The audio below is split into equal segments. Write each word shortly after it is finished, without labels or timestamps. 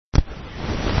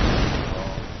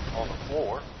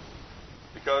floor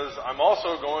because I'm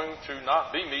also going to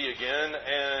not be me again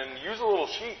and use a little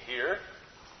sheet here.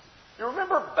 You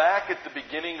remember back at the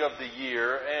beginning of the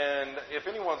year, and if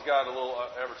anyone's got a little,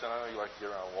 Everton, I know you like to get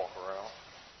around and walk around.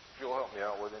 If you'll help me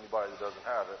out with anybody that doesn't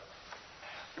have it.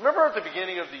 You remember at the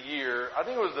beginning of the year, I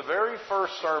think it was the very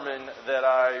first sermon that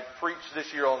I preached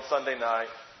this year on Sunday night.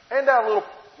 Hand out a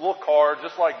little card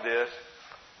just like this.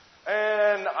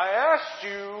 And I asked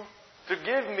you to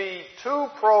give me 2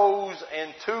 pros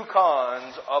and 2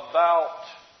 cons about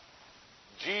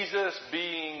Jesus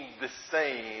being the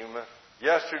same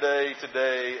yesterday,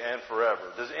 today, and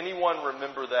forever. Does anyone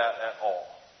remember that at all?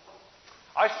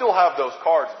 I still have those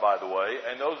cards, by the way,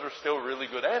 and those are still really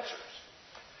good answers.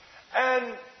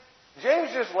 And James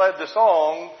just led the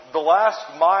song, The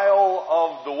Last Mile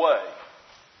of the Way.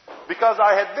 Because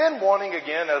I had been wanting,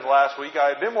 again, as last week, I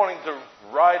had been wanting to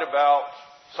write about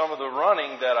some of the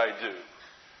running that I do.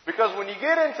 Because when you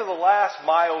get into the last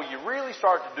mile, you really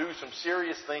start to do some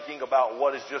serious thinking about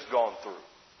what has just gone through.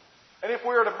 And if we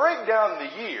were to break down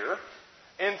the year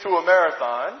into a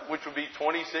marathon, which would be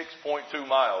 26.2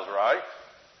 miles, right?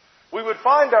 We would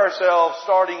find ourselves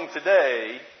starting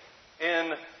today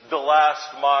in the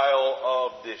last mile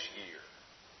of this year.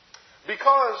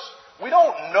 Because we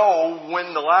don't know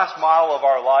when the last mile of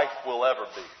our life will ever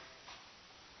be.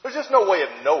 There's just no way of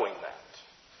knowing that.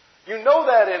 You know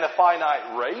that in a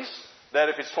finite race, that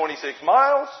if it's 26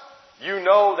 miles, you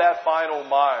know that final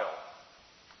mile.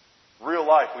 Real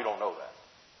life, we don't know that.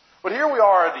 But here we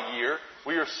are at the year.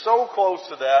 We are so close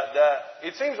to that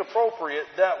it seems appropriate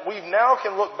that we now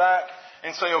can look back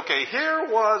and say, okay, here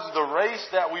was the race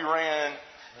that we ran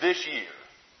this year.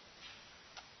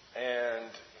 And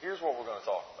here's what we're going to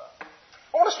talk about.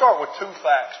 I want to start with 2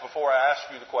 facts before I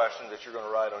ask you the question that you're going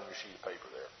to write on your sheet of paper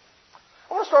there.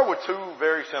 I want to start with 2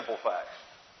 very simple facts.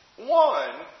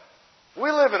 One, we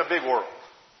live in a big world.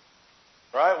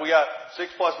 Right? We got 6+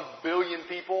 billion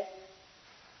people.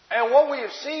 And what we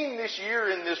have seen this year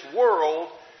in this world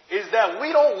is that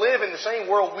we don't live in the same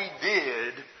world we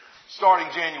did starting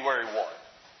January 1.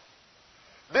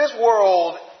 This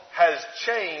world has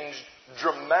changed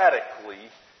dramatically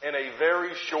in a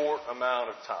very short amount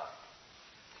of time.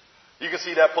 You can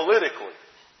see that politically.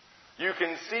 You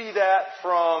can see that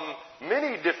from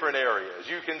many different areas.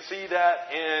 You can see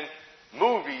that in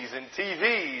movies and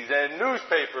TVs and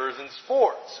newspapers and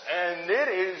sports. And it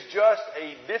is just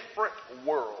a different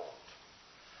world.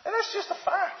 And that's just a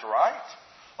fact, right?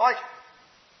 Like,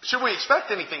 should we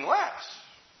expect anything less?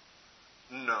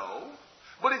 No.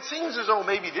 But it seems as though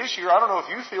maybe this year, I don't know if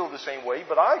you feel the same way,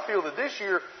 but I feel that this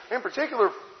year in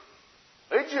particular,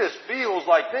 it just feels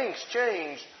like things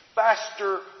change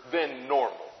faster than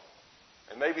normal.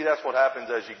 And maybe that's what happens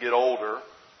as you get older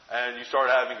and you start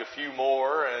having a few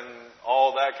more and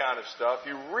all that kind of stuff.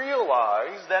 You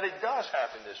realize that it does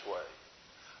happen this way.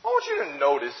 I want you to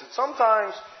notice that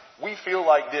sometimes we feel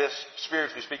like this,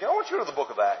 spiritually speaking. I want you to go to the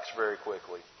book of Acts very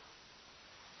quickly.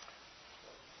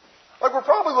 Like we're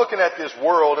probably looking at this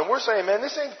world and we're saying, man,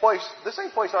 this ain't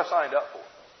the place I signed up for.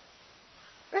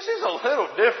 This is a little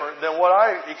different than what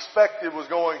I expected was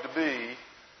going to be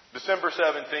December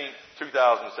 17th,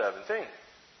 2017.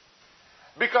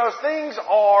 Because things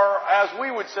are, as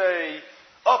we would say,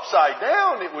 upside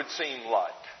down, it would seem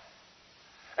like.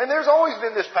 And there's always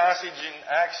been this passage in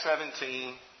Acts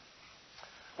 17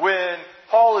 when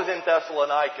Paul is in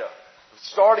Thessalonica,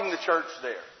 starting the church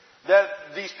there. That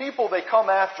these people, they come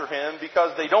after him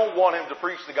because they don't want him to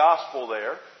preach the gospel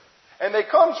there. And they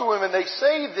come to him and they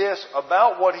say this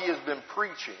about what he has been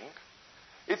preaching.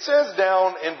 It says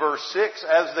down in verse 6,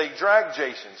 as they drag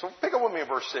Jason. So pick up with me in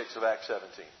verse 6 of Acts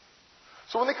 17.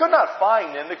 So when they could not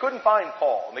find them, they couldn't find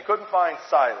Paul, and they couldn't find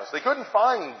Silas, they couldn't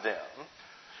find them,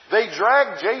 they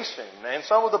dragged Jason and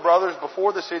some of the brothers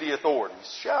before the city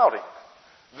authorities, shouting,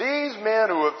 "These men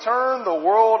who have turned the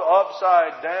world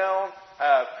upside down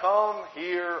have come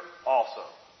here also."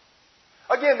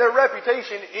 Again, their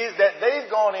reputation is that they've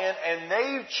gone in and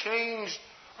they've changed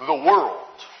the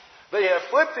world. They have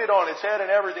flipped it on its head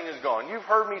and everything is gone. You've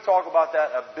heard me talk about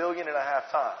that 1.5 billion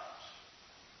times.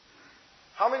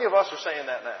 How many of us are saying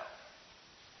that now?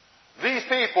 These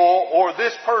people or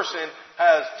this person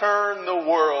has turned the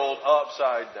world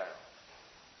upside down.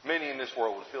 Many in this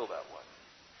world would feel that way.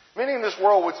 Many in this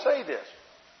world would say this.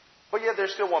 But yet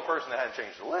there's still one person that hasn't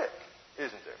changed a lick,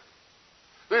 isn't there?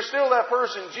 There's still that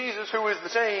person, Jesus, who is the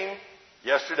same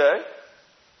yesterday,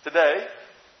 today,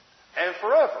 and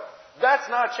forever. That's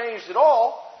not changed at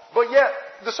all, but yet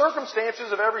the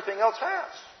circumstances of everything else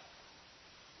has.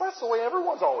 That's the way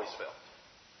everyone's always felt.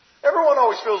 Everyone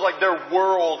always feels like their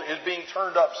world is being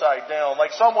turned upside down,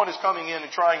 like someone is coming in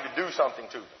and trying to do something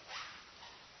to them.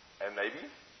 And maybe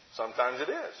sometimes it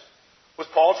is. Was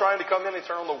Paul trying to come in and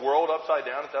turn the world upside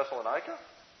down at Thessalonica?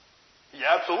 He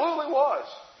absolutely was.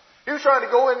 He was trying to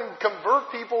go in and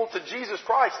convert people to Jesus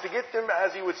Christ, to get them,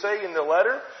 as he would say in the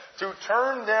letter, to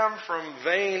turn them from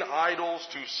vain idols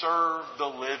to serve the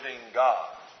living God.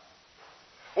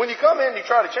 When you come in and you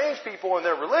try to change people in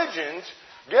their religions,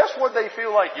 guess what they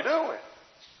feel like you're doing?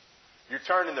 You're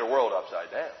turning their world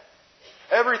upside down.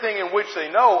 Everything in which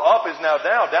they know, up is now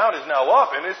down, down is now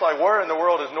up. And it's like, where in the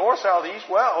world is north, south, east,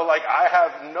 west? Well, like, I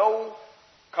have no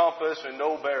compass and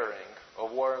no bearing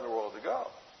of where in the world to go.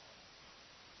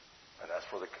 And that's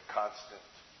for the constant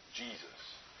Jesus.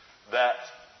 That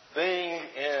thing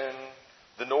in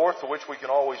the north to which we can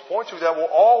always point to that will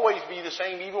always be the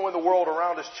same even when the world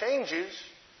around us changes.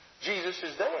 Jesus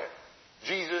is there.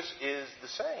 Jesus is the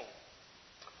same.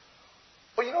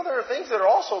 But you know, there are things that are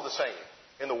also the same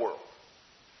in the world.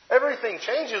 Everything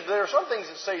changes. There are some things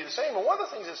that stay the same. And one of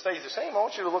the things that stays the same, I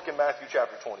want you to look in Matthew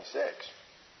chapter 26.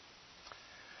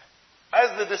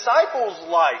 As the disciples'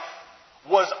 life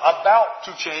was about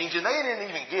to change, and they didn't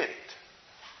even get it.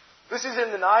 This is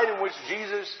in the night in which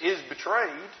Jesus is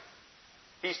betrayed.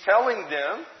 He's telling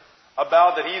them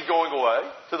about that he's going away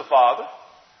to the Father,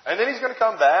 and then he's going to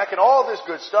come back, and all this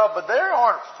good stuff, but they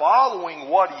aren't following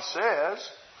what he says.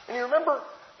 And you remember,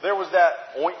 there was that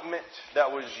ointment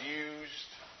that was used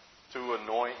to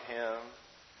anoint him,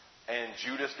 and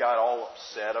Judas got all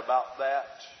upset about that.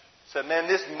 Said, man,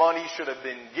 this money should have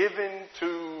been given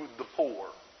to the poor.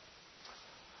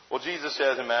 Well, Jesus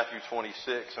says in Matthew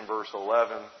 26 and verse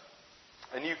 11,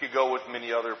 and you could go with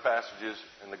many other passages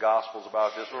in the Gospels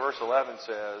about this, but verse 11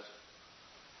 says,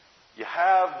 you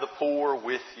have the poor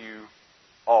with you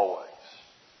always,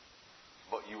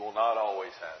 but you will not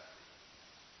always have them.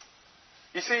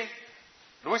 You see,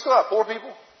 do we still have poor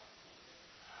people?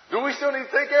 Do we still need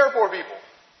to take care of poor people?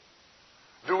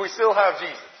 Do we still have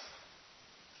Jesus?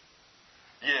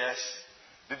 Yes.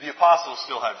 Did the apostles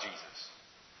still have Jesus?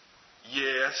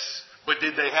 Yes. But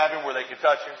did they have him where they could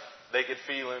touch him? They could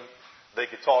feel him. They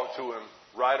could talk to him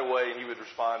right away and he would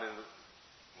respond. And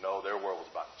no, their world was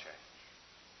about to change.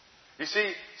 You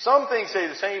see, some things stay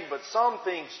the same, but some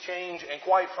things change. And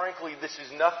quite frankly, this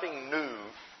is nothing new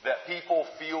that people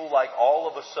feel like all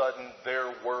of a sudden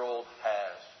their world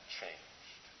has changed.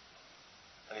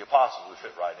 And the apostles would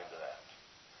fit right into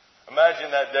that.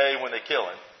 Imagine that day when they kill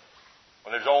him,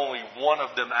 when there's only one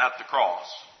of them at the cross.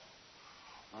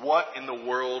 What in the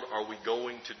world are we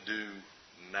going to do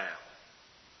now?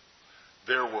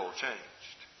 Their world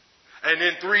changed. And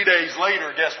then 3 days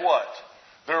later, guess what?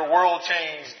 Their world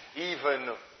changed even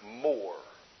more.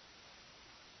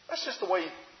 That's just the way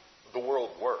the world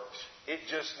works. It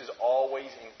just is always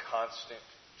in constant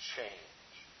change.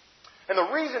 And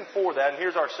the reason for that, and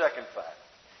here's our second fact,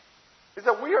 is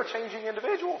that we are changing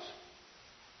individuals.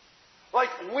 Like,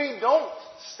 we don't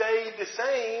stay the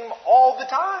same all the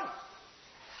time.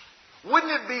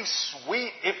 Wouldn't it be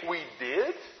sweet if we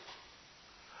did?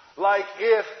 Like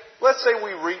if, let's say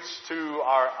we reached to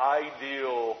our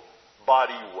ideal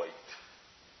body weight.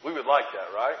 We would like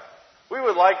that, right? We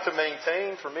would like to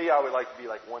maintain, for me, I would like to be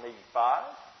like 185.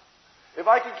 If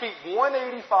I could keep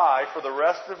 185 for the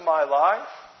rest of my life,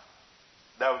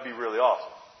 that would be really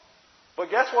awesome. But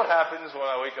guess what happens when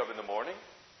I wake up in the morning?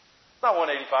 It's not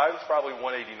 185, it's probably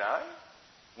 189,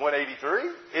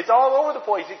 183. It's all over the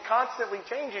place. It constantly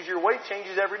changes. Your weight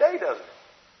changes every day, doesn't it?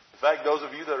 In fact, those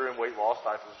of you that are in weight loss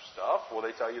type of stuff, well,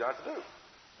 they tell you not to do.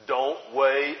 Don't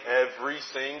weigh every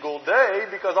single day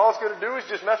because all it's going to do is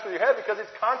just mess with your head because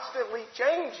it's constantly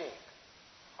changing.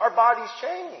 Our bodies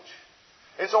change.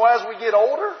 And so as we get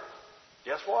older,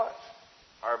 guess what?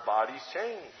 Our bodies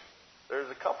change. There's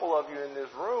a couple of you in this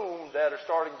room that are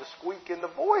starting to squeak in the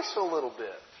voice a little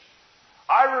bit.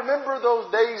 I remember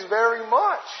those days very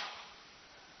much.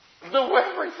 Though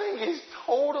everything is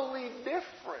totally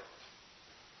different.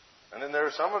 And then there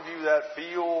are some of you that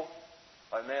feel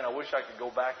like, man, I wish I could go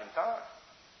back in time.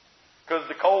 Because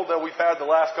the cold that we've had the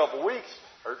last couple of weeks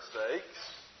hurts the aches,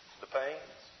 the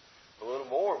pains, a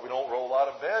little more. We don't roll out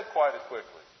of bed quite as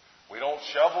quickly. We don't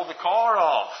shovel the car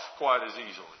off quite as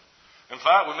easily. In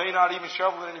fact, we may not even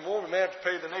shovel it anymore. We may have to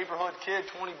pay the neighborhood kid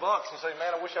 $20 and say,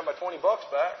 man, I wish I had my $20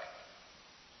 back.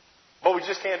 But we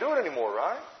just can't do it anymore,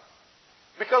 right?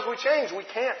 Because we change. We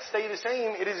can't stay the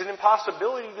same. It is an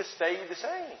impossibility to stay the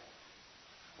same.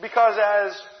 Because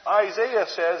as Isaiah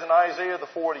says in Isaiah the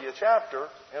 40th chapter,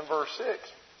 in verse 6,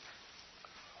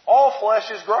 all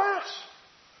flesh is grass.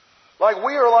 Like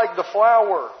we are like the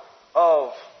flower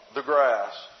of the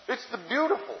grass. It's the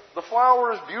beautiful. The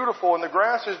flower is beautiful and the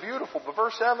grass is beautiful. But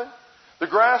verse 7, the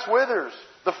grass withers,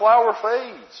 the flower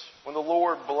fades when the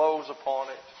Lord blows upon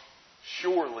it.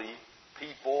 surely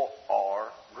people are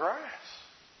grass.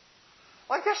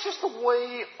 Like, that's just the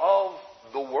way of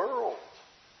the world.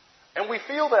 And we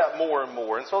feel that more and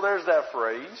more. And so there's that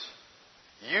phrase,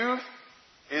 youth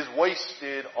is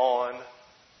wasted on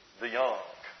the young.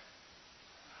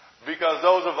 Because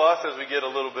those of us, as we get a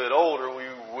little bit older, we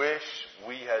wish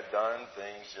we had done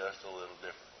things just a little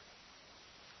differently.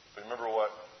 But remember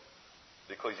what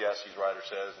the Ecclesiastes writer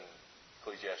says in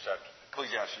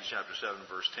Ecclesiastes chapter 7,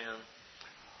 verse 10?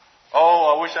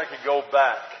 Oh, I wish I could go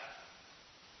back.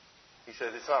 He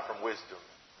says, it's not from wisdom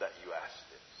that you ask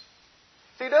this.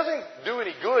 See, it doesn't do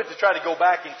any good to try to go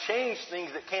back and change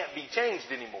things that can't be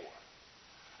changed anymore.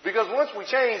 Because once we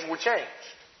change, we're changed.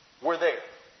 We're there.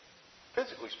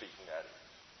 Physically speaking, that is.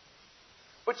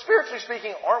 But spiritually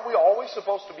speaking, aren't we always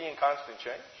supposed to be in constant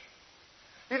change?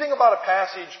 You think about a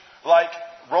passage like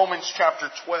Romans chapter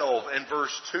 12 and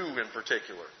verse 2 in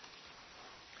particular.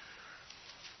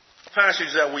 A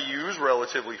passage that we use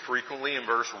relatively frequently in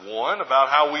verse 1 about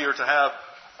how we are to have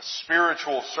a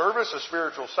spiritual service, a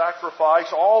spiritual sacrifice,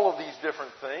 all of these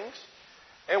different things.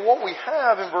 And what we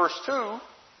have in verse 2,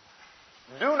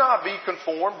 do not be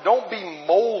conformed, don't be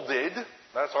molded,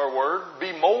 that's our word,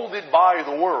 be molded by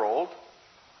the world,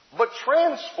 but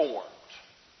transformed.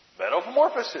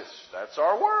 Metamorphosis, that's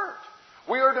our word.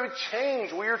 We are to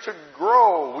change, we are to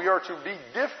grow, we are to be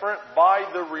different by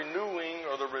the renewing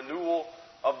or the renewal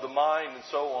of the mind and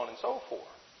so on and so forth.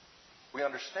 We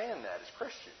understand that as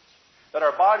Christians. That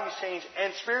our bodies change,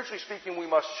 and spiritually speaking, we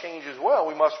must change as well.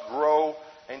 We must grow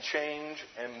and change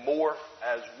and morph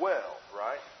as well,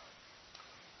 right?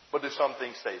 But do some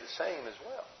things stay the same as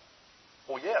well?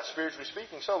 Well, yes, spiritually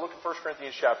speaking. So look at 1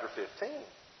 Corinthians chapter 15.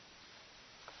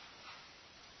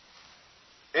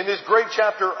 In this great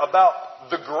chapter about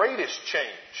the greatest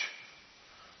change,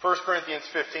 1 Corinthians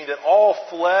 15, that all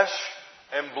flesh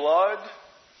and blood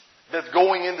that's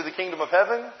going into the kingdom of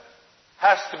heaven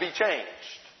has to be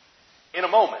changed in a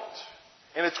moment,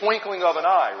 in a twinkling of an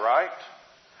eye, right?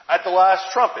 At the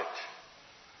last trumpet.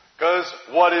 Because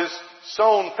what is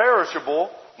sown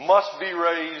perishable must be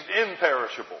raised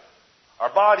imperishable.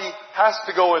 Our body has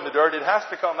to go in the dirt, it has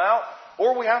to come out,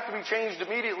 or we have to be changed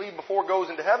immediately before it goes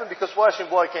into heaven because flesh and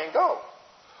blood can't go.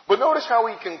 But notice how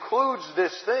he concludes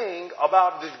this thing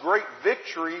about this great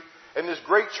victory and this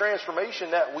great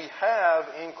transformation that we have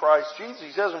in Christ Jesus.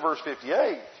 He says in verse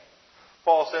 58,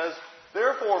 Paul says,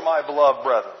 therefore, my beloved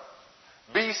brethren,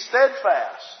 be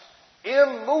steadfast,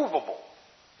 immovable.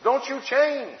 Don't you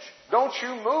change. Don't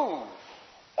you move.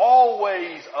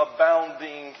 Always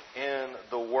abounding in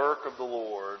the work of the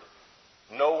Lord,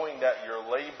 knowing that your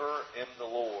labor in the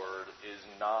Lord is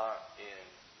not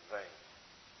in vain.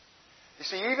 You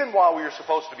see, even while we are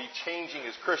supposed to be changing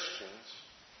as Christians,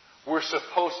 we're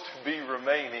supposed to be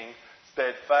remaining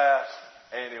steadfast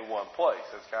and in one place.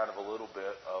 That's kind of a little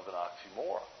bit of an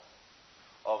oxymoron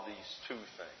of these two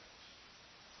things.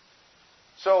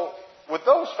 So, with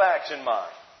those facts in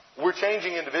mind, we're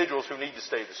changing individuals who need to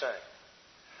stay the same.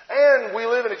 And we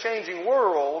live in a changing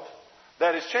world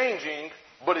that is changing,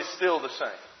 but is still the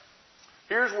same.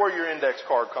 Here's where your index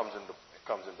card comes into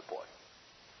play.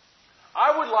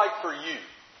 I would like for you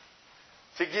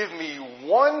to give me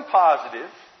one positive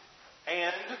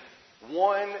and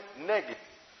one negative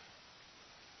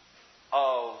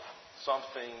of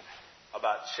something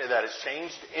about that has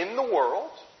changed in the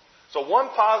world. So one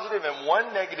positive and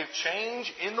one negative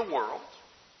change in the world,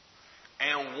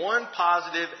 and one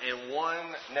positive and one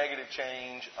negative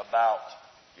change about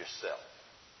yourself.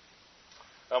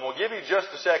 I'm going to give you just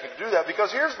a second to do that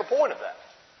because here's the point of that.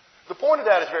 The point of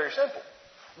that is very simple.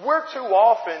 We're too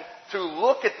often to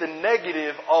look at the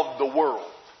negative of the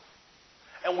world.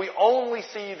 And we only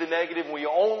see the negative, we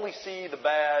only see the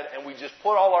bad, and we just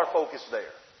put all our focus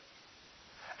there.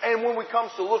 And when it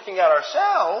comes to looking at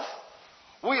ourselves,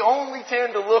 we only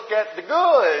tend to look at the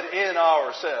good in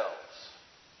ourselves.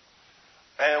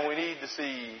 And we need to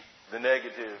see the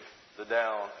negative, the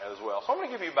down as well. So I'm going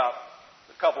to give you about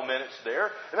a couple minutes there.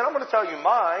 And then I'm going to tell you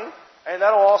mine. And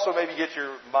that'll also maybe get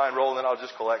your mind rolling. And I'll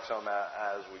just collect some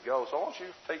as we go. So I want you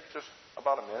to take just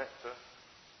about a minute to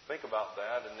think about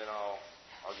that. And then I'll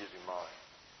give you mine.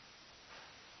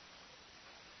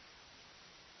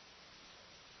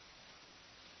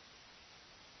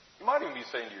 You might even be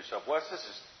saying to yourself, Wes,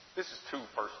 this is too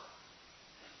personal.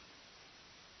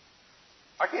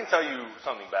 I can't tell you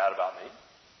something bad about me.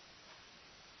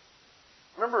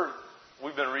 Remember,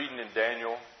 we've been reading in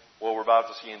Daniel, what we're about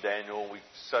to see in Daniel, and we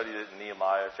studied it in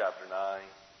Nehemiah chapter 9,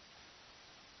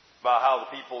 about how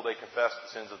the people, they confessed the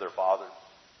sins of their fathers,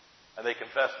 and they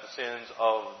confessed the sins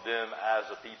of them as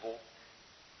a people.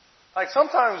 Like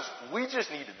sometimes we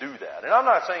just need to do that. And I'm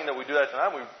not saying that we do that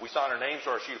tonight. We sign our names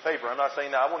to our sheet of paper. I'm not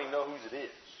saying that. I won't even know whose it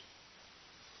is.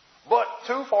 But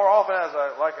too far often,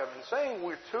 like I've been saying,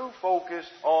 we're too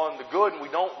focused on the good and we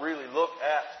don't really look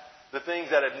at the things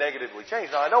that have negatively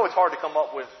changed. Now I know it's hard to come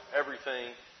up with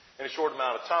everything in a short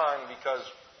amount of time because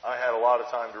I had a lot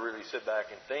of time to really sit back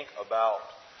and think about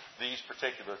these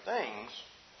particular things.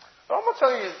 But I'm going to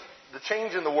tell you the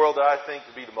change in the world that I think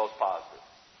to be the most positive.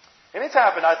 And it's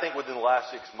happened, I think, within the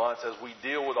last 6 months as we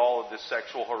deal with all of this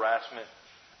sexual harassment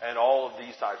and all of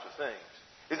these types of things.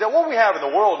 Is that what we have in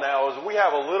the world now is we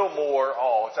have a little more,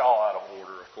 it's all out of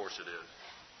order. Of course it is.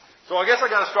 So I guess I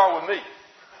got to start with me.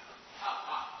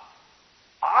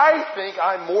 I think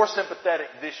I'm more sympathetic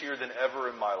this year than ever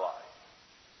in my life.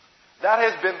 That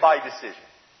has been by decision.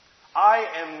 I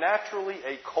am naturally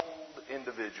a cold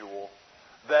individual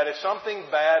that if something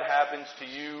bad happens to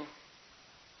you,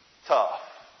 tough.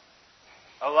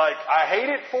 Like, I hate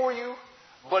it for you,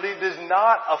 but it does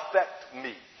not affect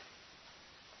me.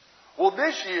 Well,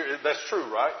 this year, that's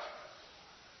true, right?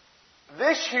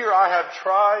 This year I have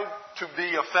tried to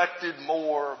be affected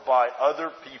more by other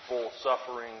people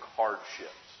suffering hardships.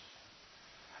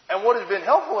 And what has been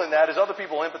helpful in that is other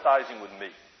people empathizing with me.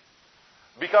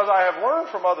 Because I have learned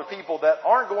from other people that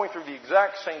aren't going through the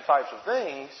exact same types of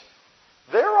things,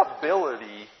 their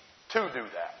ability to do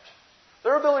that.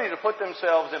 Their ability to put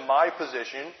themselves in my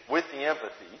position with the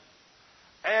empathy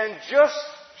and just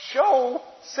show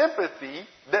sympathy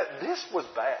that this was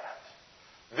bad.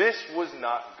 This was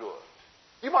not good.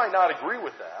 You might not agree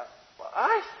with that, but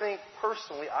I think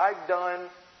personally I've done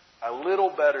a little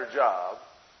better job,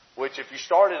 which if you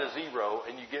start at a 0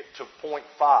 and you get to 0.5,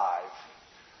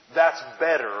 that's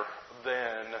better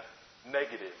than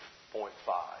negative 0.5.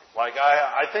 Like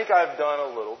I think I've done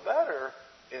a little better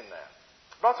in that.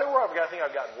 But I'll tell you where I think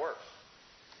I've gotten worse.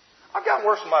 I've gotten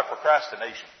worse in my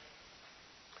procrastination.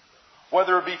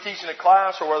 Whether it be teaching a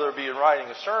class or whether it be in writing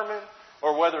a sermon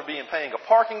or whether it be in paying a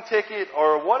parking ticket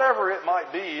or whatever it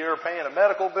might be, or paying a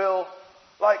medical bill.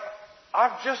 Like,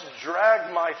 I've just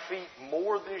dragged my feet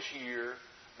more this year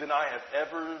than I have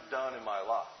ever done in my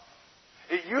life.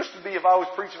 It used to be if I was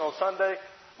preaching on Sunday,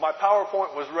 my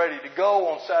PowerPoint was ready to go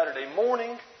on Saturday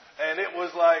morning, and it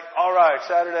was like, all right,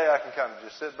 Saturday I can kind of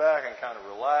just sit back and kind of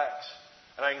relax,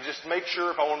 and I can just make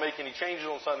sure if I want to make any changes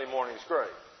on Sunday morning, it's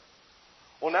great.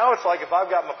 Well, now it's like if I've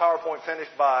got my PowerPoint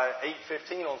finished by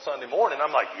 8:15 on Sunday morning,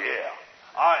 I'm like, yeah,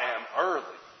 I am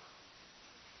early.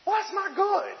 Well, that's not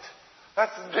good.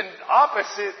 That's the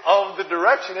opposite of the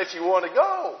direction that you want to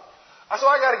go. So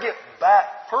I got to get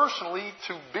back personally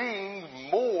to being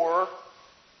more,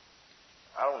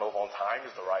 I don't know if on time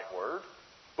is the right word,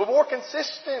 but more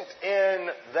consistent in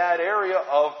that area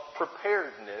of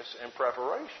preparedness and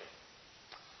preparation.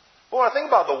 But when I think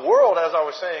about the world, as I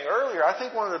was saying earlier, I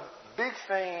think one of the big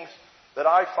things that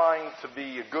I find to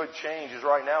be a good change is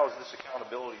right now is this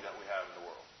accountability that we have in the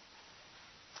world.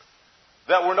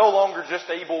 That we're no longer just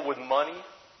able with money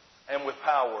and with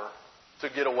power to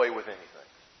get away with anything.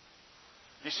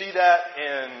 You see that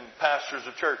in pastors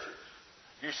of churches.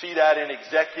 You see that in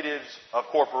executives of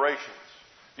corporations.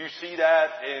 You see that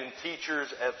in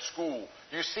teachers at school.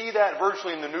 You see that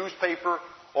virtually in the newspaper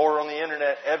or on the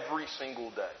internet every single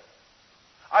day.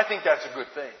 I think that's a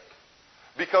good thing.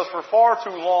 Because for far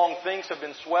too long, things have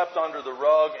been swept under the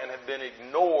rug and have been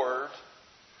ignored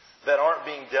that aren't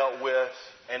being dealt with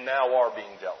and now are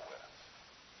being dealt with.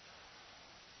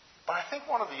 But I think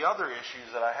one of the other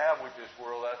issues that I have with this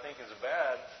world that I think is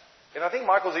bad, and I think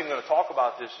Michael's even going to talk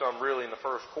about this some really in the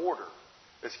first quarter,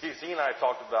 as he and I have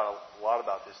talked about a lot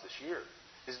about this year,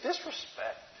 is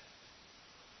disrespect.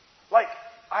 Like,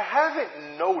 I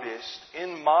haven't noticed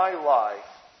in my life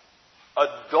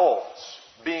adults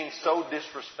being so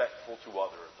disrespectful to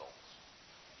other adults.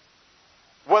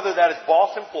 Whether that is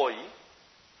boss employee,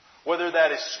 whether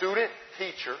that is student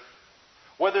teacher,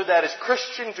 whether that is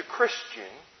Christian to Christian,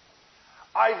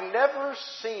 I've never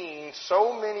seen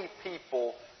so many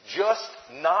people just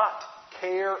not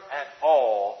care at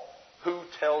all who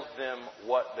tells them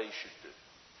what they should do.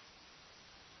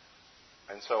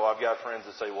 And so I've got friends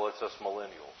that say, well, it's us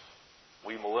millennials.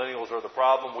 We millennials are the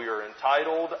problem. We are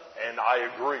entitled, and I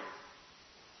agree.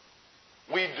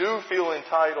 We do feel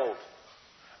entitled.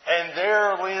 And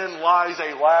therein lies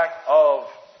a lack of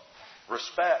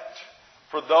respect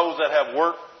for those that have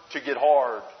worked to get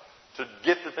hard, to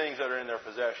get the things that are in their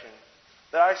possession.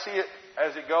 That I see it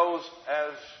as it goes,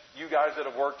 as you guys that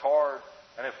have worked hard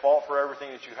and have fought for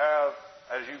everything that you have,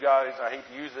 as you guys, I hate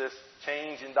to use this,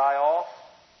 change and die off,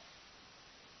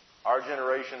 our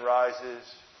generation rises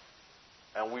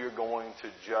and we are going to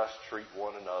just treat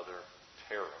one another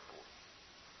terribly.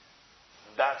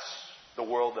 that's the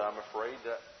world that I'm afraid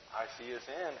that I see us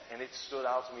in. And it stood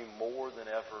out to me more than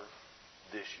ever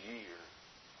this year,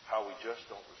 how we just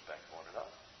don't respect one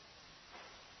another.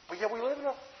 But yet we live in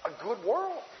a good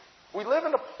world. We live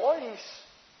in a place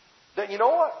that, you know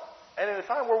what? And in a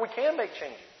time where we can make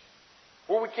changes.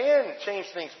 Where we can change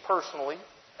things personally.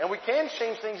 And we can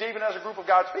change things even as a group of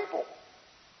God's people.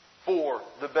 For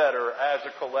the better as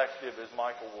a collective, as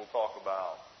Michael will talk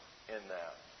about in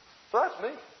that. So that's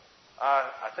me.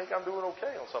 I think I'm doing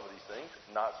okay on some of these things.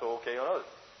 Not so okay on others.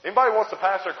 Anybody wants to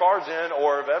pass their cards in,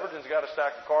 or if Everton's got a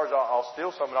stack of cards, I'll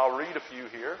steal some and I'll read a few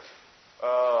here.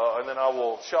 And then I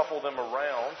will shuffle them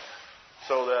around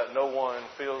so that no one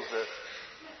feels that...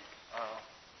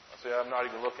 see, I'm not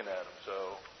even looking at them.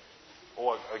 So,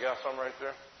 I got some right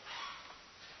there.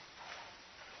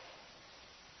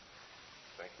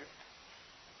 Thank you.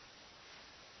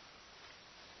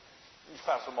 You just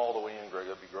pass them all the way in, Greg.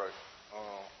 That'd be great.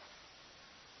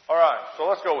 All right, so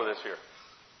let's go with this here.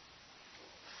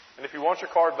 And if you want your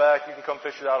card back, you can come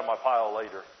fish it out of my pile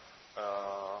later.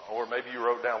 Or maybe you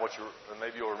wrote down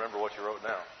maybe you'll remember what you wrote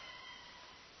down.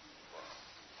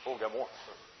 Oh, got more.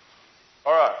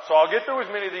 All right, so I'll get through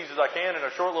as many of these as I can in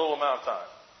a short little amount of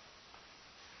time.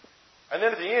 And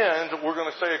then at the end, we're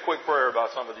going to say a quick prayer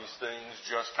about some of these things,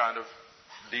 just kind of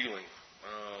dealing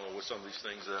with some of these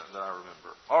things that I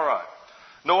remember. All right,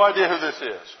 no idea who this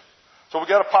is. So we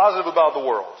got a positive about the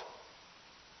world.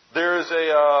 There is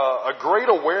a great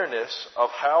awareness of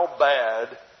how bad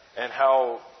and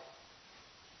how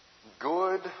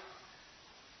good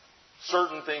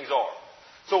certain things are.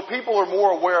 So people are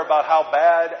more aware about how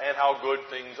bad and how good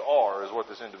things are, is what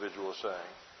this individual is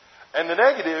saying. And the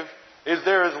negative is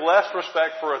there is less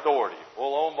respect for authority.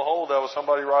 Well, lo and behold, that was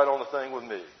somebody right on the thing with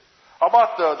me. How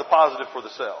about the positive for the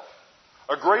self?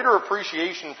 A greater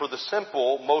appreciation for the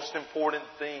simple, most important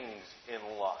things in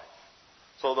life.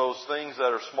 So those things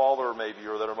that are smaller maybe,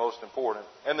 or that are most important.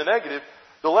 And the negative,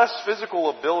 the less physical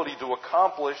ability to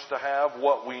accomplish, to have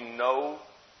what we know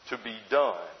to be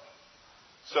done.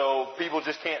 So people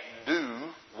just can't do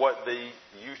what they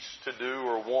used to do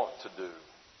or want to do.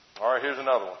 All right, here's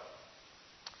another one.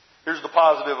 Here's the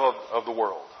positive of the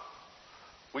world.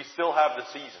 We still have the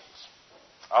seasons.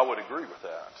 I would agree with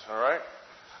that. All right.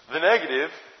 The negative,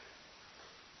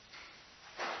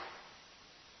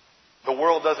 the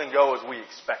world doesn't go as we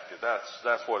expected.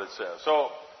 That's what it says. So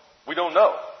we don't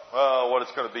know what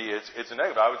it's going to be. It's a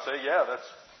negative. I would say, yeah,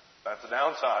 that's the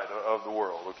downside of the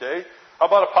world. Okay. How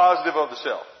about a positive of the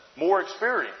self? More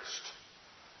experienced.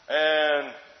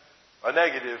 And a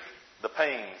negative, the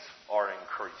pains are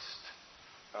increased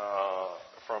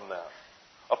from that.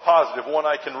 A positive, one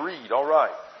I can read. All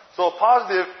right. So a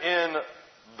positive in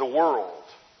the world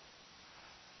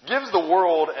gives the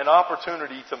world an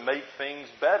opportunity to make things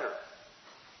better.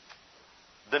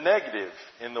 The negative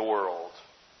in the world,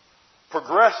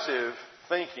 progressive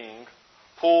thinking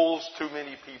pulls too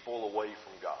many people away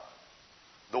from God.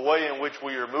 The way in which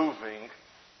we are moving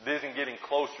isn't getting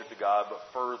closer to God, but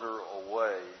further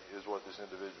away is what this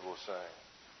individual is saying.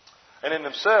 And in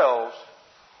themselves,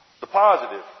 the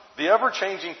positive, the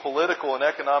ever-changing political and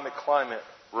economic climate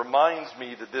reminds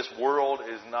me that this world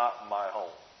is not my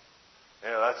home.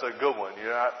 Yeah, that's a good one.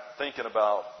 You're not thinking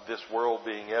about this world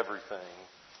being everything.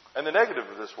 And the negative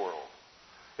of this world.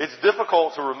 It's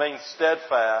difficult to remain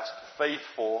steadfast,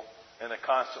 faithful, in a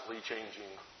constantly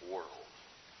changing world.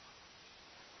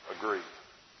 Agreed.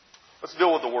 Let's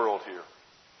deal with the world here.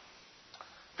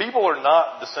 People are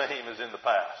not the same as in the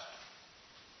past.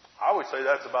 I would say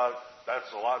that's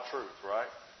a lot of truth, right?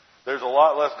 There's a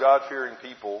lot less God-fearing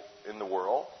people in the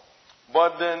world.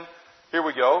 But then, here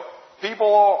we go.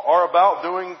 People are about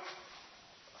doing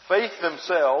faith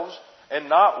themselves and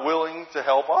not willing to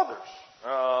help others.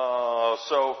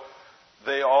 So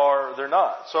they're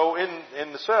not. So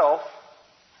in the self,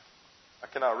 I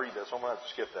cannot read that, so I'm going to have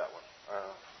to skip that one.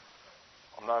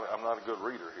 I'm not a good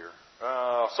reader here.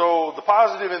 So the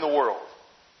positive in the world.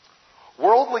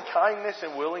 Worldly kindness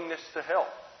and willingness to help.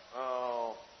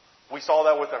 We saw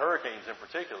that with the hurricanes in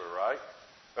particular, right?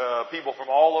 People from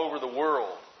all over the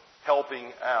world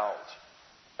helping out.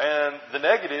 And the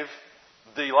negative,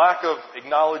 the lack of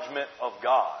acknowledgement of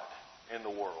God in the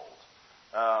world.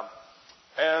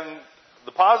 And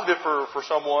the positive for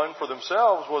someone, for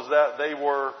themselves, was that they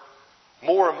were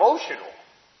more emotional.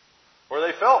 Or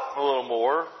they felt a little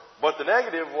more. But the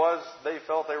negative was they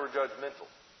felt they were judgmental.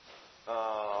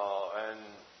 And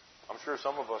I'm sure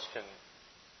some of us can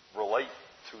relate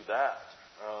to that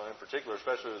in particular,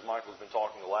 especially as Michael's been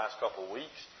talking the last couple of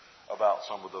weeks about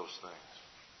some of those things.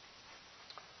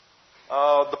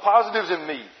 The positives in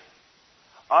me.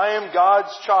 I am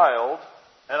God's child,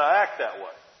 and I act that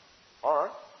way. All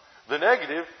right. The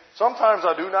negative, sometimes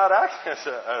I do not act as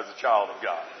a child of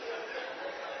God.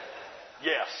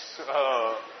 Yes.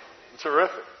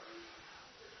 Terrific.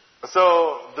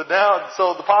 So the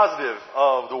positive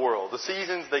of the world. The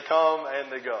seasons, they come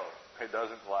and they go. It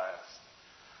doesn't last.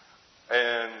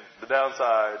 And the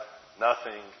downside,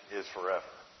 nothing is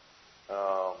forever.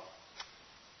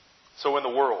 So in the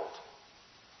world,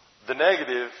 the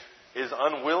negative is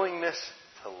unwillingness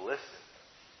to listen.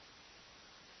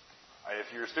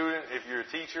 If you're a student, if you're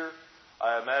a teacher,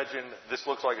 I imagine this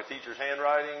looks like a teacher's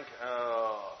handwriting.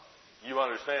 You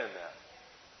understand that.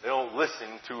 They don't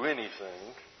listen to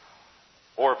anything.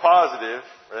 Or positive,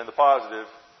 and the positive,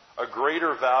 a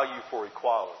greater value for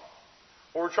equality.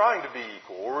 Or we're trying to be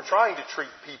equal, or we're trying to treat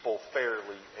people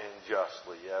fairly and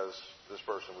justly, as this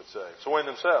person would say. So in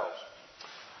themselves.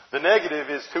 The negative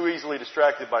is too easily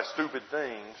distracted by stupid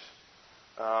things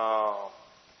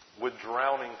with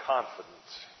drowning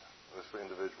confidence, this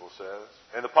individual says.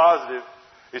 And the positive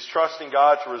is trusting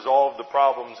God to resolve the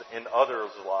problems in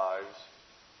others' lives,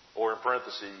 or in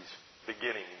parentheses,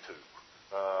 beginning to.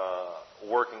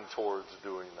 Working towards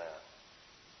doing that.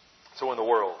 So in the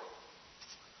world,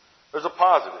 there's a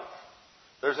positive.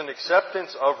 There's an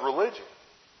acceptance of religion.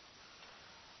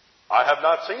 I have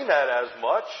not seen that as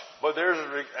much, but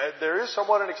there is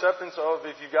somewhat an acceptance of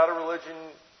if you've got a religion,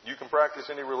 you can practice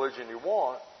any religion you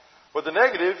want. But the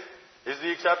negative is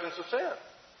the acceptance of sin.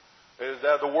 Is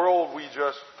that the world, we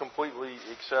just completely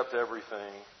accept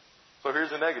everything. So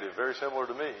here's the negative, very similar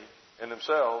to me in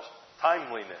themselves,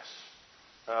 timeliness.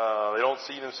 They don't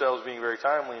see themselves being very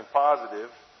timely and positive.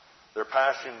 Their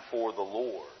passion for the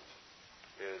Lord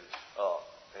is up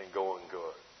and going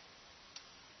good.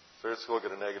 So let's look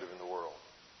at a negative in the world.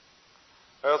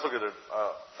 Let's look at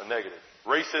a negative.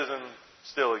 Racism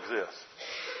still exists.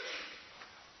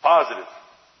 Positive.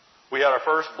 We had our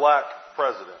first black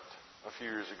president a few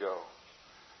years ago.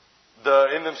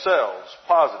 In themselves,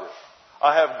 positive.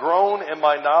 I have grown in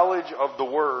my knowledge of the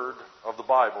Word of the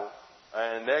Bible.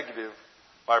 And negative,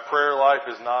 my prayer life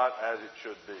is not as it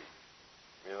should be.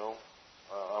 You know,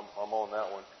 I'm on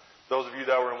that one. Those of you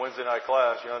that were in Wednesday night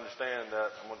class, you understand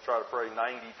that I'm going to try to pray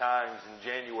 90 times in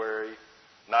January,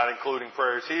 not including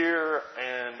prayers here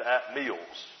and at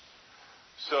meals.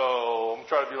 So I'm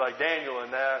trying to be like Daniel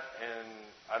in that. And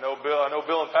I know Bill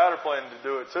and Pat are planning to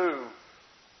do it too.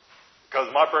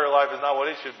 Because my prayer life is not what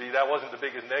it should be. That wasn't the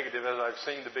biggest negative as I've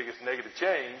seen the biggest negative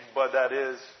change. But that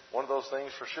is one of those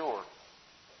things for sure.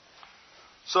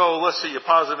 So let's see, a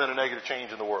positive and a negative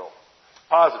change in the world.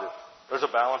 Positive. There's a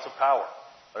balance of power.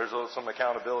 There's some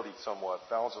accountability somewhat.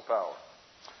 Balance of power.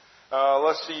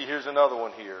 Let's see, here's another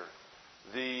one here.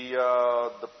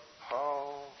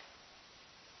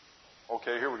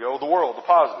 Okay, here we go. The world, the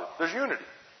positive. There's unity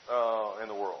in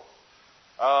the world.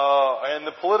 And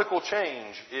the political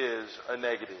change is a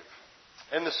negative.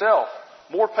 And the self,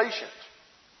 more patient.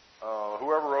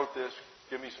 Whoever wrote this,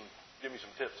 give me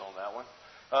some tips on that one.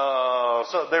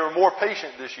 So they were more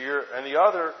patient this year, and the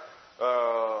other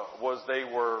was they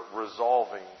were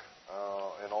resolving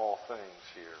in all things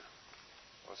here.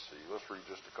 Let's see. Let's read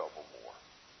just a couple more.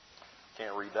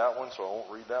 Can't read that one, so I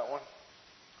won't read that one.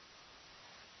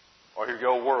 Oh, here you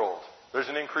go. World. There's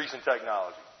an increase in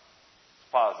technology.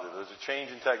 It's positive. There's a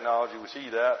change in technology. We see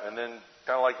that, and then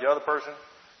kind of like the other person,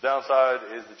 downside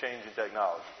is the change in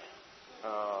technology.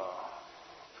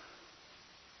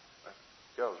 That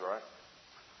goes right.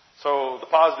 So the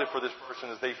positive for this person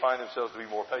is they find themselves to be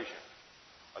more patient.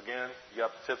 Again, you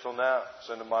got the tips on that,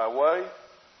 send them my way.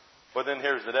 But then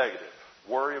here's the negative.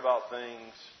 Worry about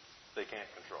things they can't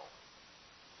control.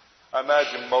 I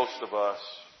imagine most of us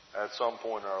at some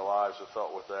point in our lives have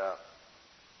felt with that.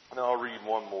 Now I'll read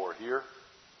one more here.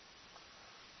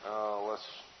 Let's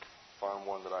find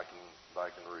one that I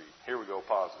can read. Here we go,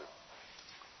 positive.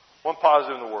 One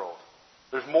positive in the world.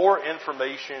 There's more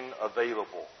information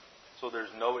available. So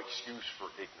there's no excuse for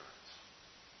ignorance.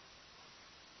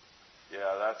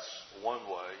 Yeah, that's one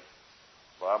way.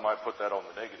 Well, I might put that on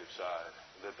the negative side,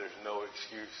 that there's no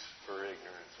excuse for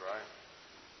ignorance, right?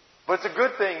 But it's a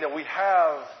good thing that we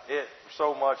have it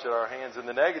so much at our hands. In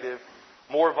the negative,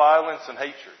 more violence and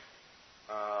hatred,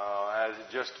 as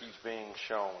it just keeps being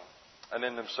shown. And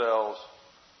in themselves,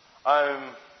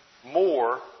 I'm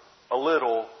a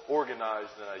little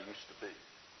organized than I used to be.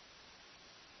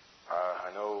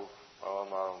 I know, well, I'm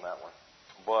not on that one.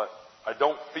 But I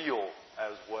don't feel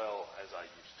as well as I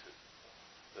used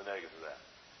to. The negative of that.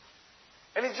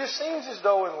 And it just seems as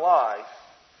though in life,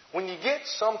 when you get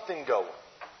something going,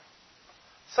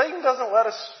 Satan doesn't let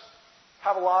us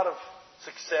have a lot of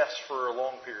success for a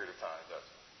long period of time, does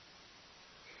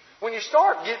he? When you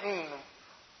start getting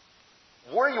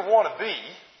you want to be,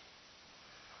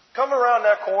 coming around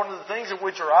that corner, the things in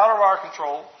which are out of our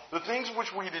control, the things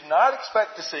which we did not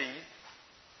expect to see,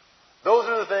 those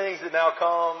are the things that now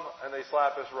come and they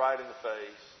slap us right in the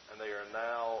face, and they are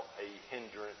now a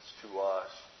hindrance to us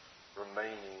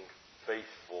remaining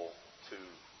faithful to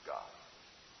God.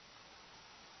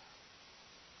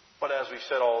 But as we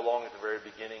said all along at the very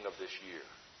beginning of this year,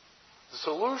 the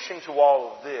solution to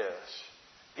all of this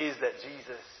is that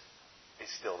Jesus is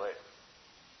still there.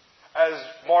 As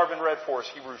Marvin read for us,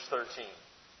 Hebrews 13,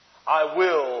 I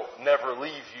will never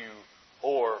leave you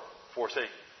or forsake you.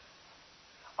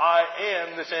 I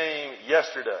am the same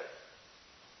yesterday,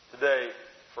 today,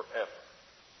 forever.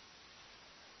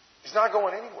 He's not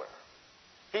going anywhere.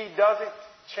 He doesn't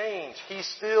change. He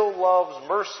still loves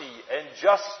mercy and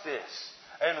justice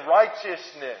and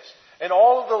righteousness and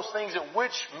all of those things that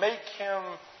which make Him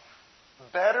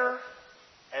better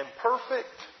and perfect.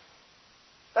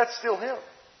 That's still Him.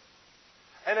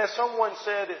 And as someone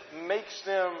said, it makes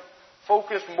them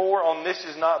focus more on this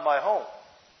is not my home.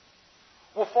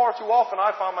 Well, far too often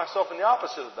I find myself in the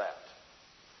opposite of that.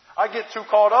 I get too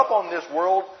caught up on this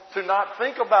world to not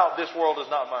think about this world as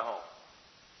not my home.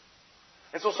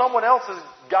 And so someone else has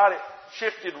got it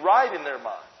shifted right in their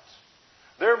minds.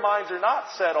 Their minds are not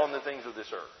set on the things of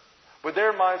this earth. But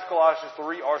their minds, Colossians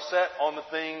 3, are set on the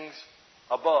things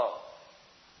above.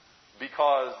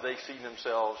 Because they see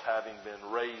themselves having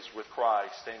been raised with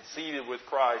Christ and seated with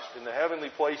Christ in the heavenly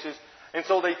places. And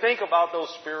so they think about those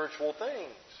spiritual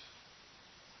things.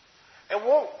 And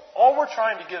all we're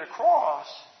trying to get across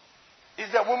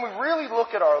is that when we really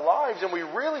look at our lives and we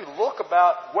really look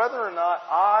about whether or not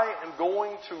I am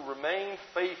going to remain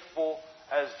faithful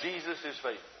as Jesus is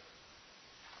faithful.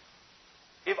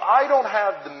 If I don't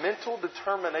have the mental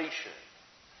determination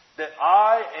that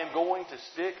I am going to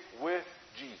stick with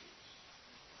Jesus,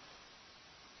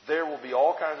 there will be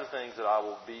all kinds of things that I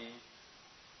will be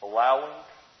allowing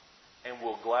and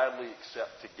will gladly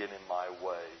accept to get in my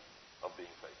way of being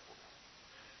faithful.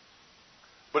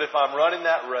 But if I'm running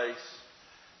that race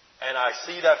and I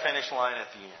see that finish line at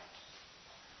the end,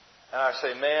 and I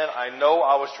say, man, I know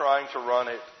I was trying to run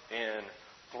it in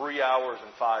 3 hours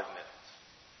and 5 minutes,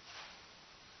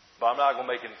 but I'm not going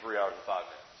to make it in 3 hours and 5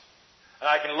 minutes. And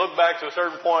I can look back to a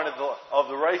certain point of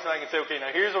the race and I can say, okay,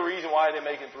 now here's the reason why I didn't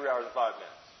make it in 3 hours and 5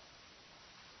 minutes.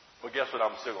 But guess what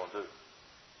I'm still going to do?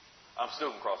 I'm still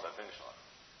going to cross that finish line.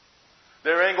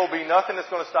 There ain't going to be nothing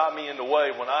that's going to stop me in the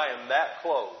way when I am that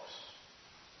close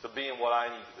to being what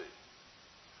I need to be.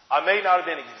 I may not have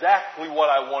been exactly what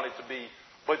I wanted to be,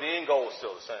 but the end goal is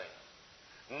still the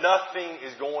same. Nothing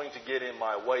is going to get in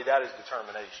my way. That is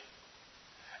determination.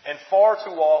 And far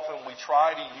too often we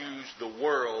try to use the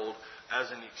world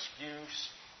as an excuse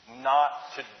not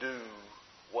to do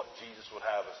what Jesus would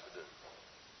have us to do.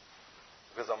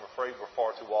 Because I'm afraid we're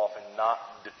far too often not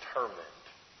determined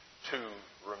to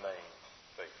remain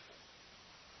faithful.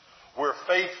 We're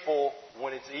faithful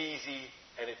when it's easy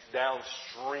and it's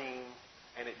downstream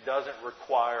and it doesn't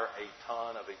require a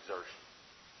ton of exertion.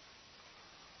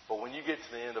 But when you get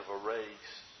to the end of a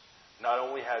race, not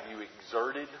only have you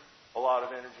exerted a lot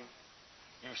of energy,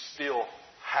 you still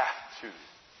have to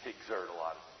exert a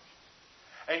lot of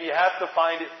energy. And you have to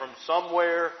find it from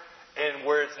somewhere and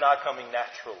where it's not coming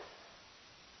naturally.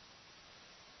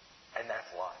 And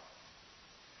that's life.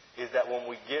 Is that when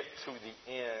we get to the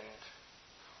end,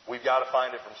 we've got to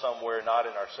find it from somewhere, not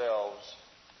in ourselves,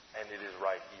 and it is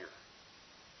right here.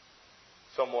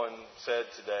 Someone said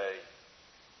today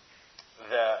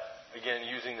that, again,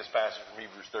 using this passage from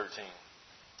Hebrews 13,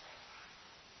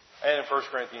 and in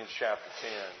 1 Corinthians chapter 10,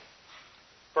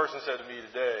 a person said to me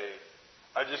today,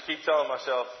 I just keep telling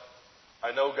myself,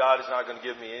 I know God is not going to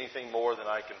give me anything more than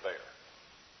I can bear.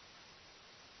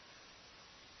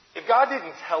 If God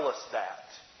didn't tell us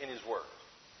that in His Word,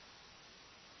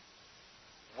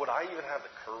 would I even have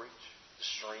the courage, the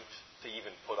strength to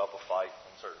even put up a fight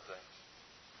on certain things?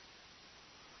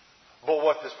 But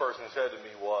what this person said to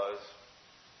me was,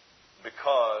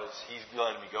 because He's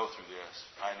letting me go through this,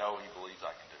 I know He believes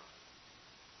I can do it.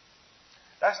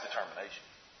 That's determination.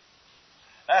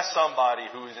 That's somebody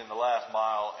who is in the last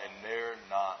mile and they're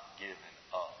not giving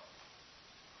up.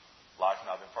 Life's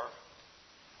not been perfect.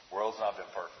 World's not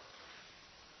been perfect.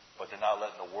 But they're not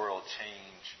letting the world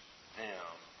change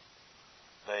them.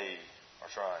 They are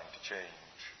trying to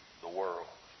change the world.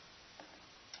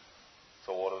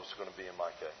 So what is going to be in my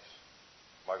case?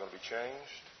 Am I going to be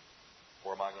changed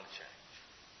or am I going to change?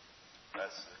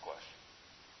 That's the question.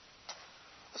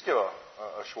 Let's give a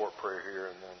short prayer here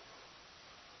and then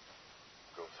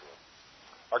go to it.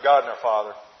 Our God and our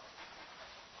Father,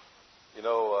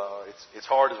 It's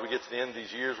hard as we get to the end of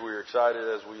these years. We're excited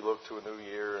as we look to a new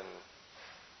year, and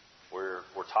we're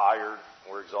tired,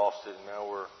 we're exhausted, and now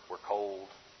we're cold,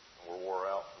 and we're wore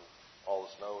out from all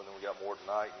the snow, and then we got more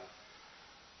tonight.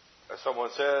 And as someone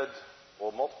said,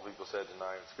 multiple people said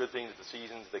tonight, it's a good thing that the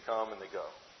seasons, they come and they go.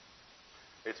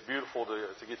 It's beautiful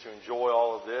to get to enjoy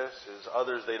all of this, as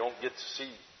others, they don't get to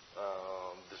see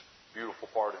this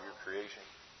beautiful part of your creation.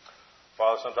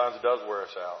 Father, sometimes it does wear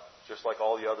us out, just like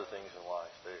all the other things in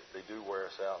life. They do wear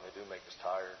us out, and they do make us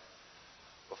tired.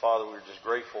 But Father, we're just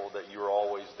grateful that you are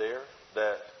always there,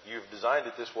 that you've designed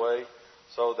it this way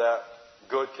so that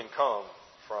good can come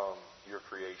from your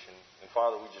creation. And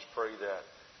Father, we just pray that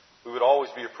we would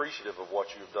always be appreciative of what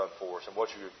you have done for us and what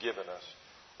you have given us.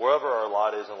 Wherever our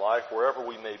lot is in life, wherever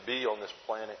we may be on this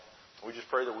planet, we just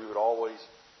pray that we would always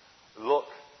look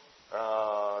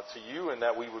to you, and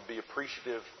that we would be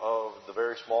appreciative of the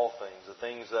very small things, the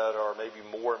things that are maybe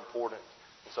more important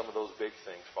than some of those big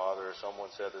things, Father, as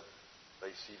someone said that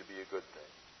they see to be a good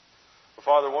thing. But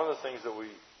Father, one of the things that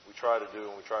we try to do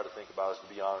and we try to think about is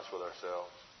to be honest with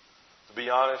ourselves. To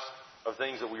be honest of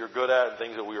things that we are good at and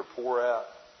things that we are poor at.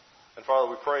 And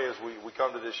Father, we pray as we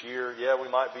come to this year,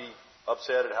 we might be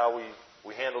upset at how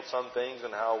we handled some things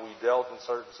and how we dealt in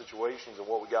certain situations and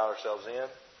what we got ourselves in.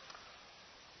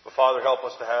 But Father, help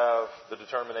us to have the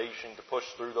determination to push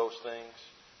through those things,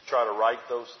 to try to right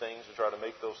those things, to try to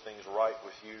make those things right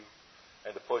with you,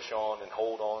 and to push on and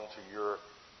hold on to your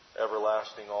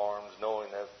everlasting arms, knowing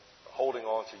that holding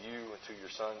on to you and to your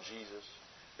Son, Jesus,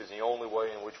 is the only way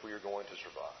in which we are going to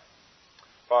survive.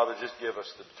 Father, just give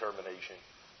us the determination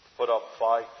to put up a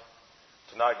fight,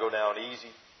 to not go down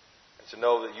easy, and to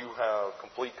know that you have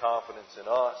complete confidence in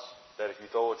us, that if you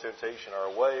throw a temptation our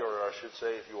way, or I should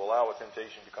say, if you allow a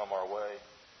temptation to come our way,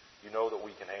 you know that we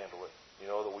can handle it. You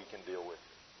know that we can deal with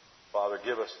it. Father,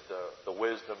 give us the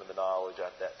wisdom and the knowledge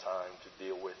at that time to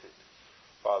deal with it.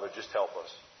 Father, just help us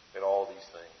in all these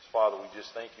things. Father, we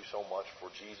just thank you so much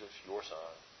for Jesus, your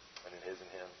Son, and in his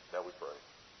and him that we pray.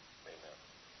 Amen.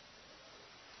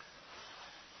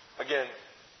 Again,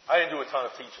 I didn't do a ton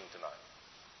of teaching tonight.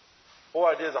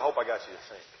 What I did is I hope I got you to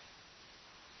think.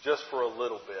 Just for a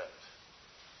little bit,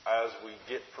 as we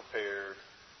get prepared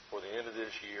for the end of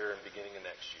this year and beginning of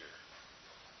next year.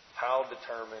 How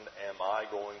determined am I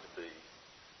going to be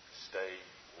to stay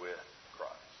with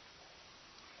Christ?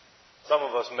 Some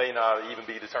of us may not even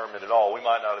be determined at all. We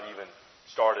might not have even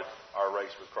started our race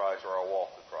with Christ or our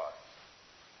walk with Christ.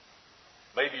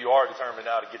 Maybe you are determined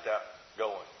now to get that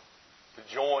going, to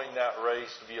join that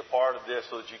race, to be a part of this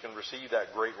so that you can receive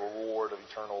that great reward of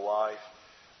eternal life,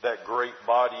 that great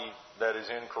body that is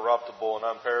incorruptible and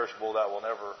unperishable, that will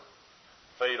never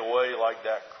fade away, like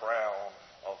that crown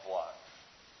of life.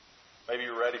 Maybe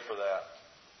you're ready for that.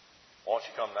 Why don't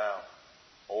you come now?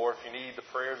 Or if you need the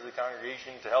prayers of the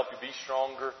congregation to help you be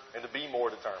stronger and to be more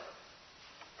determined,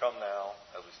 come now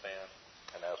as we stand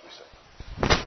and as we sing.